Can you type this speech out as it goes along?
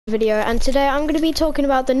Video, and today I'm going to be talking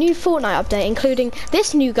about the new Fortnite update, including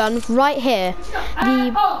this new gun right here,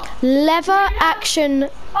 the lever action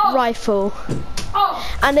rifle,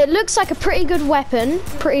 and it looks like a pretty good weapon,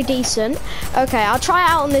 pretty decent. Okay, I'll try it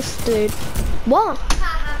out on this dude. What?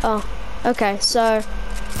 Oh, okay, so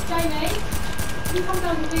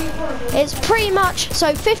it's pretty much,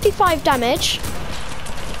 so 55 damage,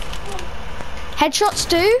 headshots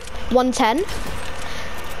do 110.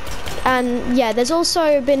 And yeah, there's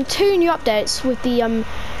also been 2 new updates with the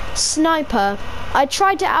sniper. I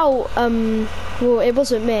tried it out, well, it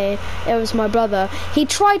wasn't me, it was my brother. He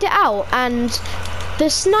tried it out, and the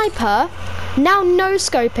sniper, now no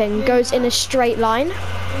scoping, goes in a straight line.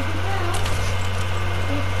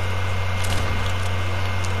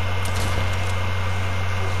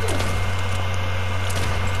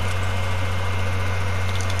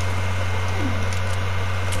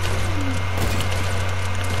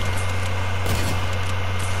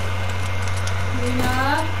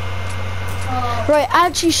 Right, I'll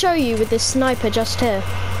actually show you with this sniper just here.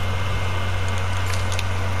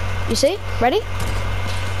 You see? Ready?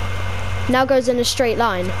 Now goes in a straight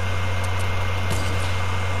line.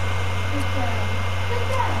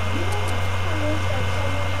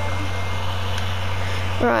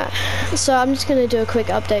 Right, so I'm just gonna do a quick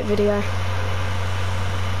update video.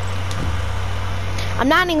 I'm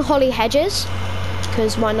landing holly hedges,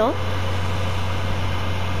 because why not?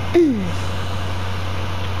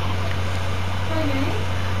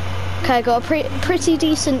 Okay, I got a pretty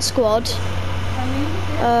decent squad.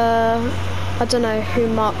 I don't know who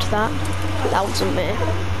marked that. That wasn't me.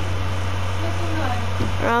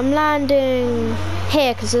 I'm landing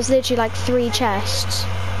here because there's literally like 3 chests.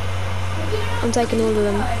 I'm taking all of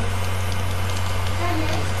them.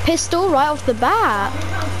 Pistol right off the bat.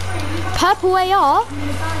 Purple AR.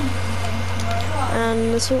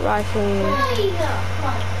 And assault rifle.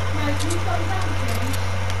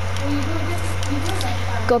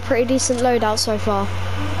 Got a pretty decent loadout so far.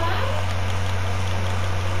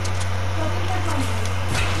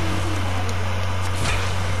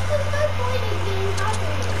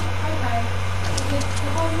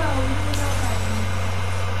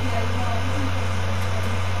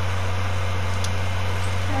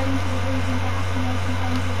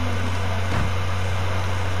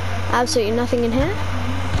 Absolutely nothing in here.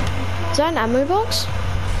 Is that an ammo box?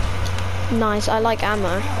 Nice, I like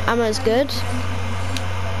ammo. Ammo is good.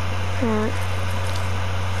 Right.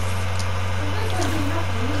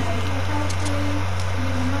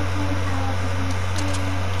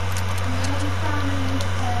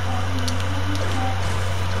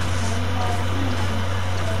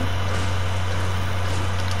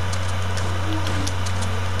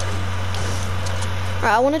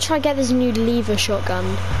 Right, I want to try get this new lever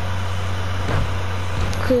shotgun.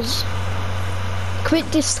 Because, quick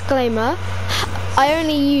disclaimer, I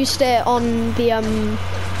only used it on the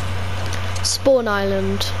spawn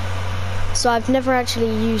island, so I've never actually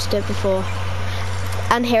used it before.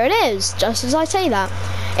 And here it is, just as I say that.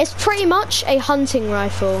 It's pretty much a hunting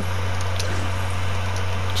rifle.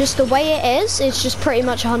 Just the way it is, it's just pretty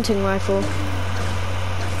much a hunting rifle.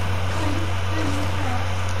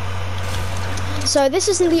 So this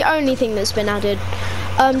isn't the only thing that's been added.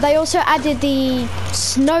 They also added the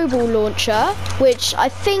snowball launcher, which I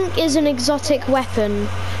think is an exotic weapon.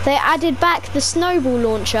 They added back the snowball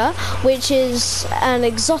launcher, which is an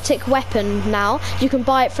exotic weapon now. You can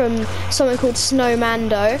buy it from someone called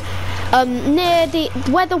Snowmando. Near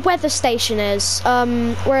where the weather station is,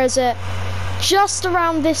 where is it? Just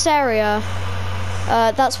around this area.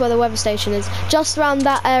 That's where the weather station is. Just around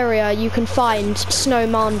that area you can find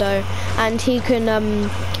Snowmando, and he can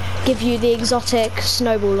give you the exotic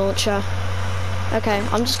snowball launcher. Okay,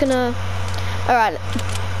 I'm just gonna... Alright.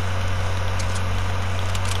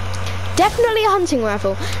 Definitely a hunting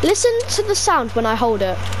rifle. Listen to the sound when I hold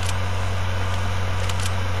it.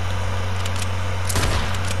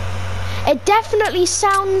 It definitely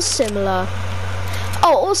sounds similar.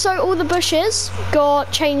 Oh, also all the bushes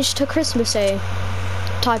got changed to Christmassy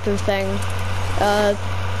type of thing.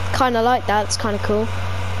 Kind of like that. It's kind of cool.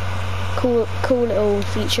 Cool little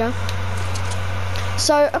feature.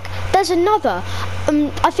 So okay, there's another.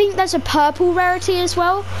 I think there's a purple rarity as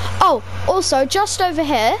well. Oh, also just over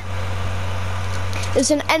here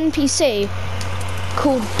there's an NPC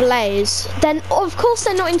called Blaze. Then of course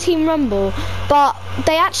they're not in Team Rumble, but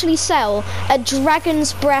they actually sell a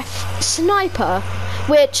Dragon's Breath sniper,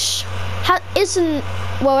 which isn't,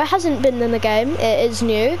 well, it hasn't been in the game. It is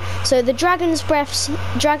new. So the Dragon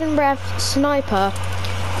Breath sniper,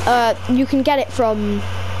 you can get it from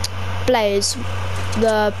Blaze,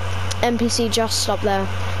 the NPC just up there.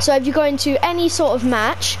 So if you go into any sort of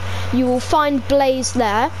match, you will find Blaze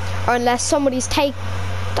there, or unless somebody's killed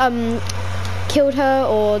her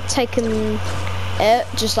or taken it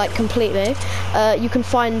just like completely, you can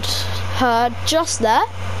find her just there.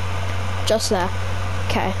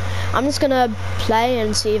 Okay, I'm just gonna play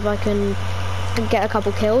and see if I can get a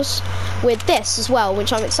couple kills with this as well,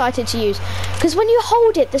 which I'm excited to use, because when you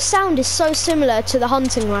hold it, the sound is so similar to the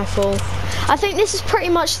hunting rifle. I think this is pretty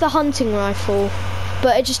much the hunting rifle,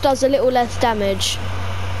 but it just does a little less damage.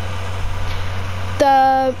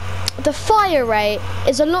 The fire rate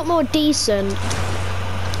is a lot more decent,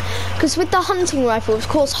 because with the hunting rifle, of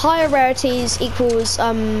course, higher rarities equals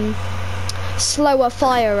slower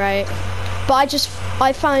fire rate. But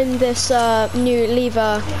I find this new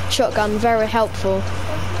lever shotgun very helpful.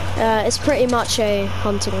 It's pretty much a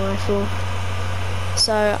hunting rifle.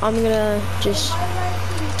 So I'm gonna just...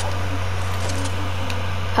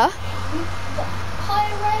 Huh?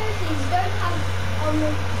 Higher rarities don't have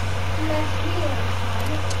less reload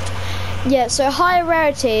time. Yeah, so higher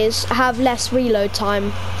rarities have less reload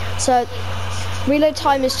time. So reload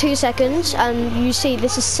time is 2 seconds, and you see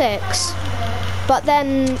this is 6. But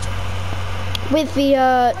then with the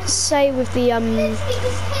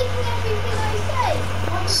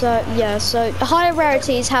so higher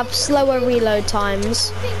rarities have slower reload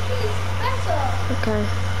times. Okay.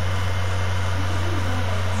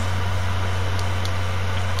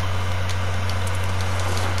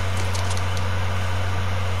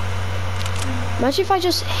 Imagine if I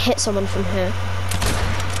just hit someone from here.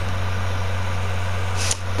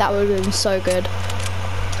 That would have been so good.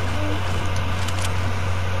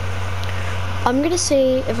 I'm gonna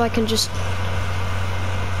see if I can just...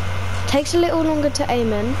 Takes a little longer to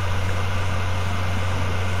aim in.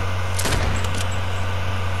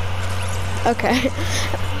 Okay.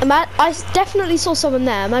 I definitely saw someone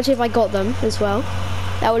there. Imagine if I got them as well.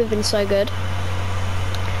 That would have been so good.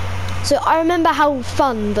 So I remember how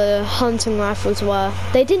fun the hunting rifles were.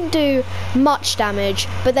 They didn't do much damage,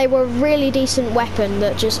 but they were a really decent weapon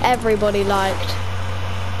that just everybody liked.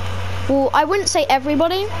 Well, I wouldn't say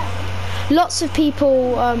everybody. Lots of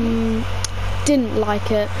people didn't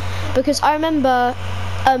like it, because I remember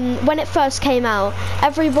when it first came out,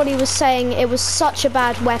 everybody was saying it was such a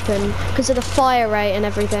bad weapon because of the fire rate and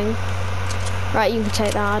everything. Right, you can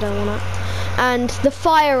take that, I don't want it. And the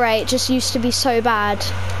fire rate just used to be so bad,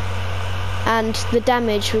 and the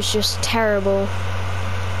damage was just terrible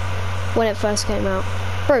when it first came out.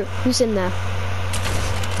 Bro, who's in there?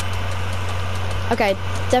 Okay,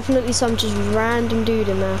 definitely some just random dude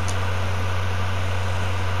in there.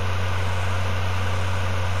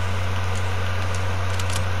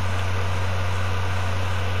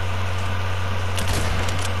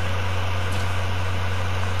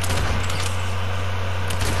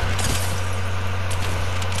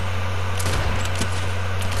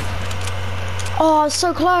 Oh,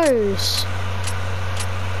 so close.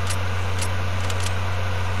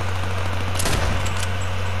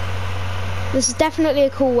 This is definitely a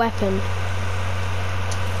cool weapon.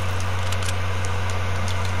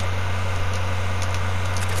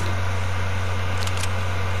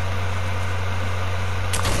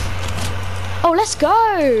 Oh, let's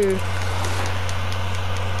go.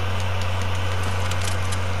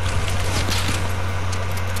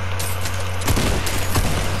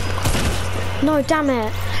 No, damn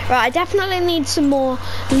it. Right, I definitely need some more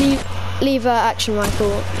lever action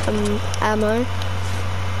rifle ammo.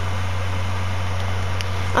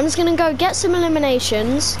 I'm just gonna go get some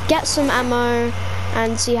eliminations, get some ammo,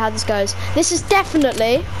 and see how this goes. This is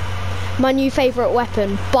definitely my new favourite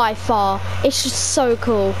weapon, by far. It's just so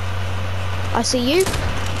cool. I see you.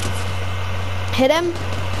 Hit him.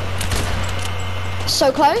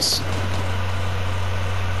 So close.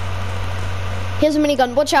 Here's a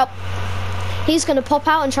minigun, watch out. He's gonna pop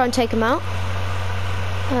out and try and take him out.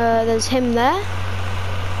 There's him there.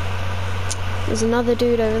 There's another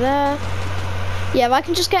dude over there. Yeah, if I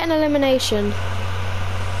can just get an elimination.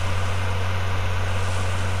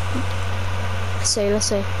 Let's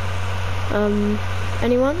see.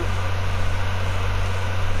 Anyone?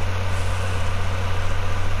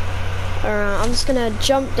 Alright, I'm just gonna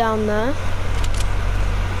jump down there.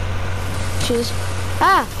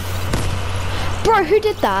 Ah! Bro, who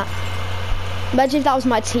did that? Imagine if that was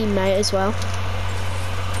my teammate as well.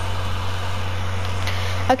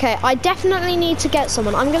 Okay, I definitely need to get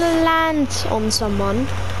someone. I'm gonna land on someone.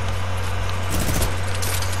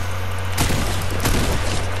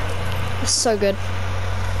 That's so good.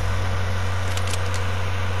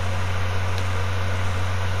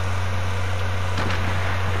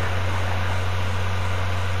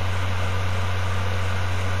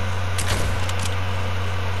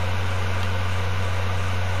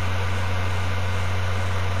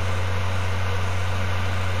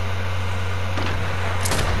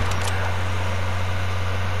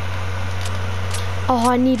 Oh,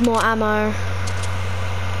 I need more ammo.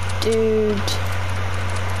 Dude.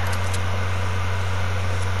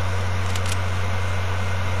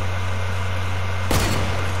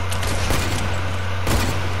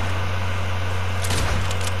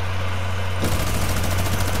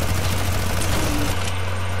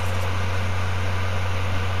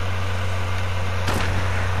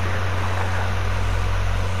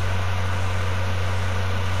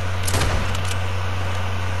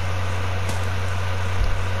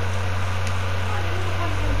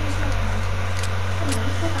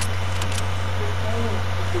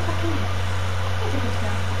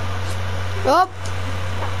 Oh.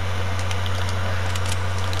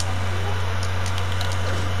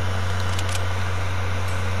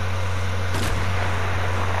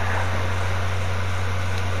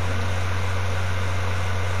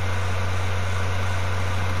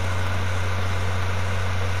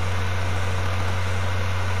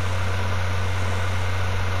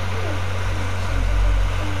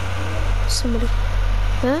 Somebody.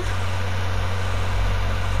 Huh?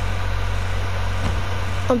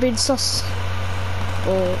 I'm being sus.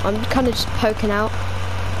 Oh, I'm kind of just poking out.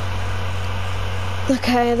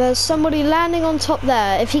 Okay, there's somebody landing on top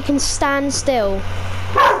there. If he can stand still.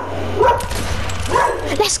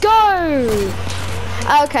 Let's go!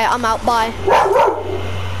 Okay, I'm out. Bye.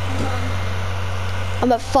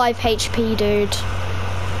 I'm at 5 HP, dude.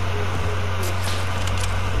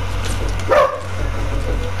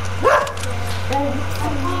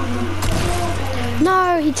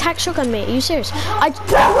 No, he tagged shotgun me. Are you serious?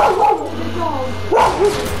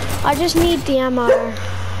 I just need the ammo.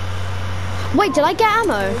 Wait, did I get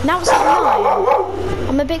ammo? Now it's at 9.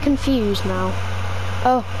 I'm a bit confused now.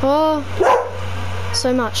 Oh,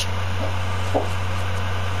 so much.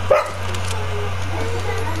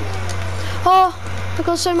 Oh, I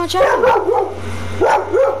got so much ammo.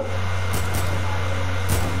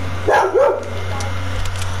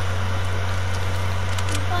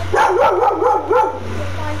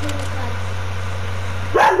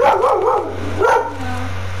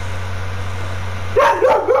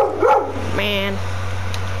 Man.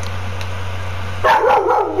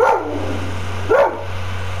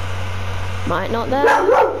 Right, not there.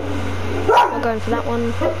 I'm going for that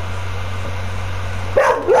one.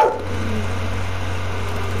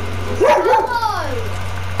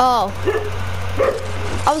 Oh.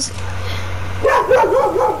 I was...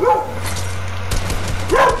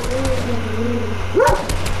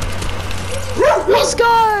 Let's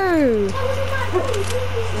go!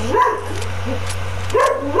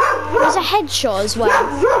 There's a headshot as well.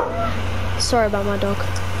 Sorry about my dog.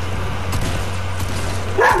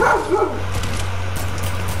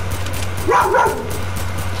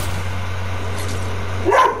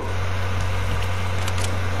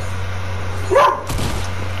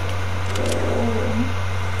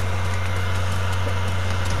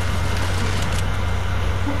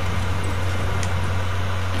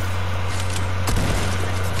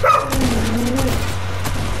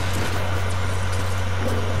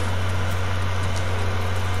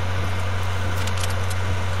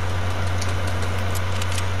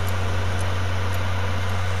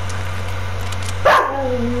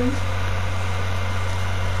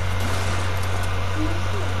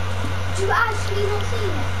 Do you actually not see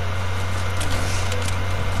it?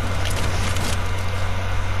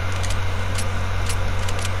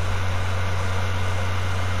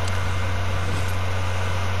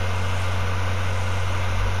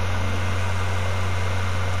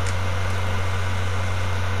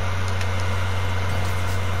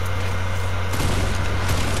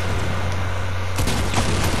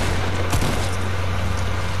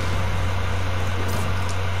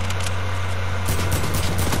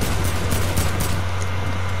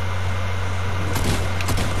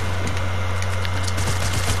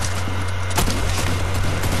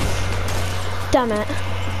 Damn it.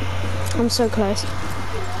 I'm so close.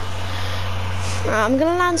 Right, I'm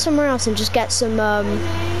gonna land somewhere else and just get some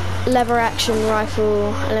lever action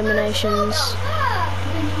rifle eliminations.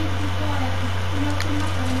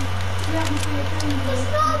 It's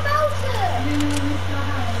not about it!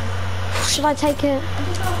 Should I take it?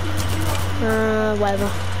 Whatever.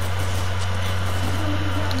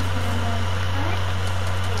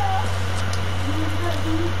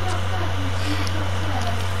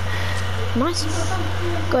 Nice.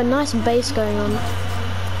 Got a nice bass going on.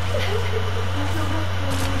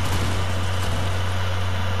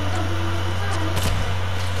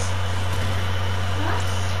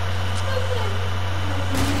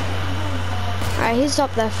 Alright, he's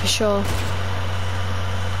up there for sure.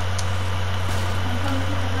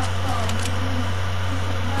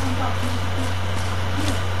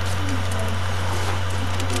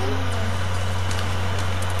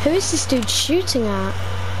 Who is this dude shooting at?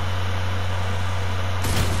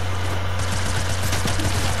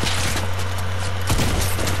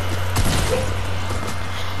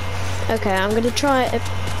 Okay, I'm gonna try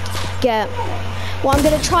get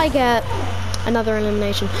another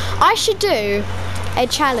elimination. I should do a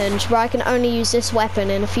challenge where I can only use this weapon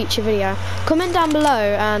in a future video. Comment down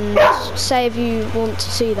below and say if you want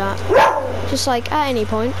to see that. Just like at any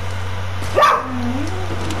point.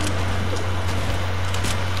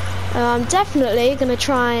 I'm definitely gonna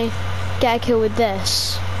try get a kill with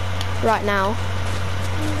this right now.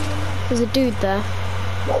 There's a dude there.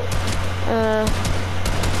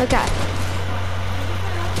 Okay.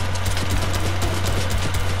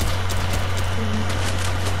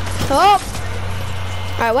 Oh!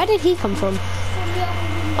 Alright, where did he come from?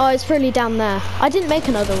 Oh, it's really down there. I didn't make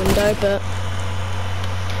another window, but...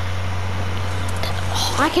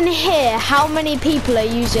 Oh, I can hear how many people are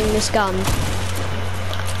using this gun.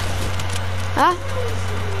 Huh?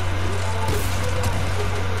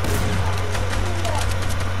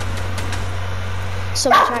 So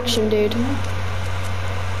much action, dude.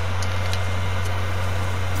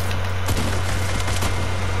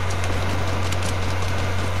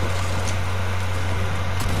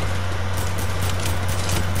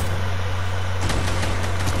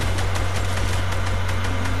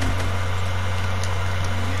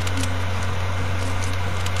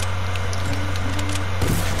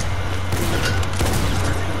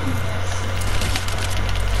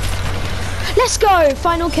 Let's go!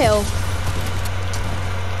 Final kill.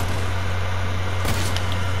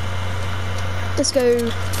 Let's go.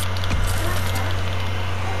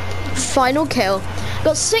 Final kill.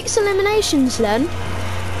 Got 6 eliminations then.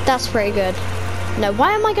 That's pretty good. No,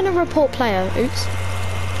 why am I going to report player? Oops.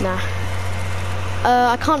 Nah.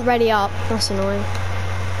 I can't ready up. That's annoying.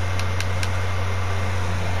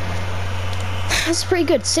 That's pretty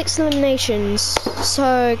good. 6 eliminations.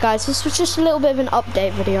 So, guys, this was just a little bit of an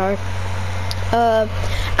update video.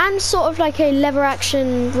 And sort of like a lever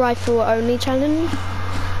action rifle only challenge.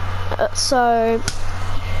 So,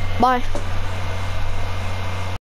 bye.